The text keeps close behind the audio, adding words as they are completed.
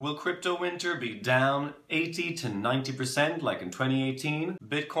Will crypto winter be down 80 to 90% like in 2018?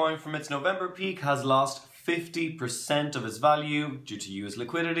 Bitcoin from its November peak has lost 50% of its value due to US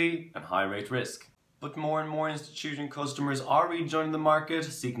liquidity and high rate risk. But more and more institutional customers are rejoining the market,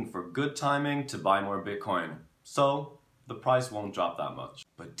 seeking for good timing to buy more Bitcoin. So, the price won't drop that much.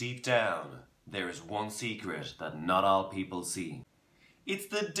 But deep down, there is one secret that not all people see. It's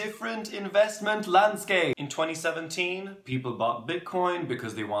the different investment landscape. In 2017, people bought Bitcoin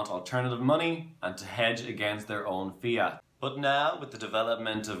because they want alternative money and to hedge against their own fiat. But now, with the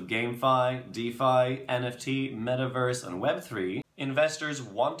development of GameFi, DeFi, NFT, Metaverse, and Web3, investors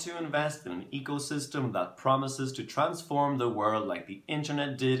want to invest in an ecosystem that promises to transform the world like the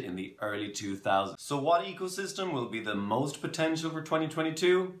internet did in the early 2000s. So what ecosystem will be the most potential for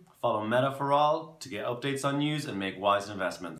 2022? Follow Meta for All to get updates on news and make wise investments.